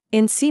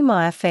In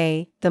Sima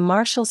Fa, The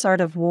Marshal's Art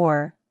of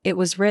War, it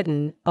was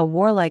written, a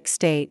warlike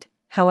state,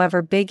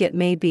 however big it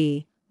may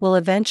be, will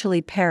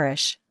eventually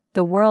perish.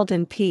 The world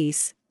in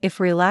peace, if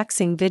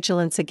relaxing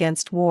vigilance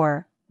against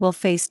war, will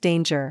face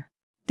danger.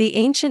 The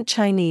ancient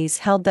Chinese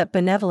held that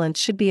benevolence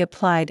should be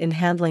applied in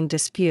handling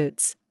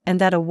disputes, and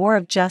that a war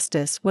of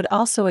justice would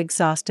also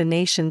exhaust a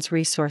nation's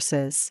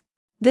resources.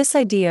 This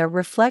idea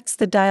reflects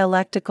the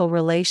dialectical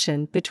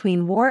relation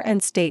between war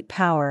and state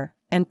power,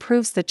 and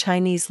proves the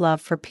Chinese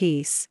love for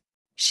peace.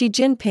 Xi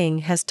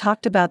Jinping has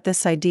talked about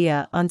this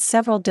idea on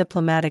several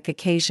diplomatic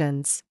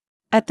occasions.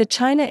 At the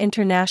China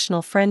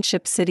International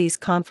Friendship Cities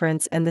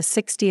Conference and the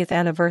 60th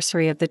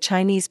anniversary of the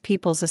Chinese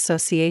People's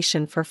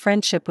Association for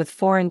Friendship with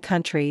Foreign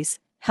Countries,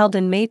 held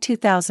in May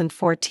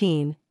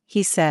 2014,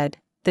 he said,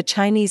 "The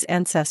Chinese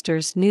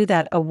ancestors knew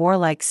that a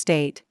warlike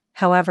state,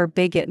 however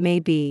big it may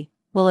be,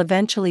 will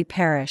eventually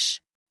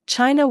perish.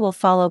 China will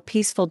follow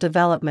peaceful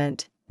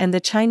development, and the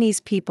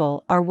Chinese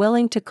people are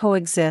willing to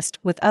coexist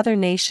with other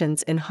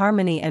nations in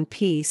harmony and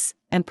peace,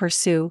 and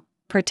pursue,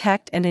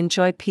 protect and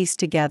enjoy peace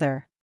together."